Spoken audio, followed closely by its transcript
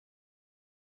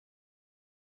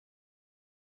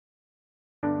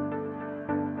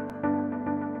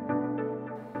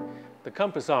The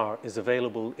Compass R is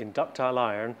available in ductile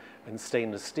iron and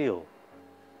stainless steel.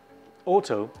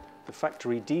 Auto, the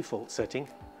factory default setting,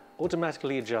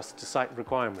 automatically adjusts to site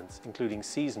requirements, including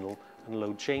seasonal and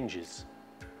load changes.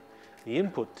 The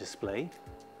input display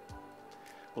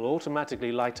will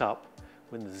automatically light up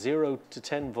when the 0 to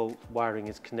 10 volt wiring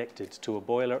is connected to a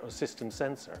boiler or system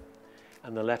sensor,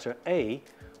 and the letter A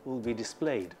will be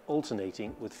displayed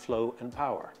alternating with flow and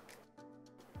power.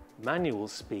 Manual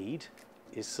speed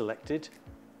is selected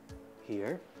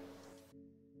here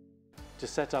to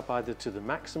set up either to the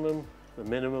maximum, the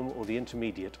minimum or the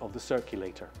intermediate of the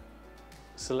circulator.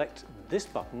 Select this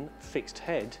button, fixed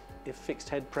head, if fixed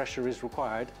head pressure is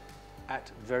required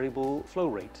at variable flow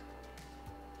rate.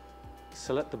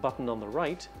 Select the button on the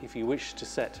right if you wish to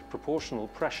set proportional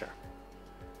pressure.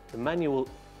 The manual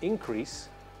increase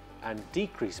and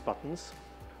decrease buttons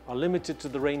are limited to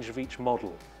the range of each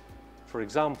model. For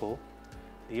example,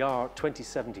 the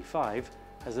R2075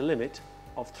 has a limit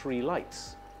of 3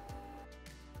 lights.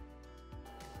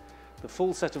 The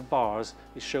full set of bars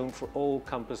is shown for all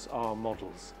Compass R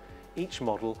models. Each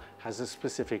model has a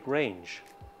specific range.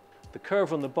 The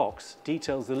curve on the box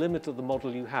details the limit of the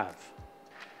model you have.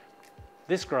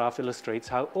 This graph illustrates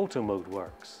how auto mode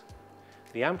works.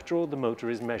 The amp draw of the motor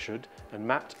is measured and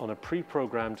mapped on a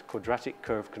pre-programmed quadratic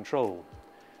curve control.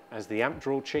 As the amp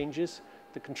draw changes,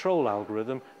 the control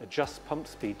algorithm adjusts pump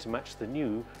speed to match the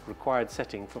new required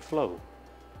setting for flow.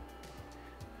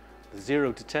 The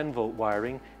 0 to 10 volt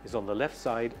wiring is on the left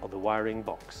side of the wiring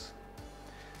box.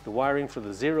 The wiring for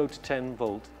the 0 to 10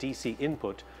 volt DC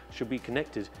input should be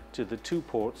connected to the 2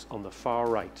 ports on the far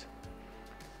right.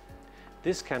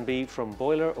 This can be from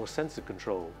boiler or sensor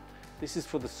control. This is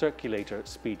for the circulator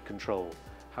speed control.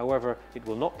 However, it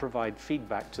will not provide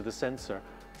feedback to the sensor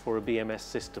for a BMS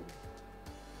system.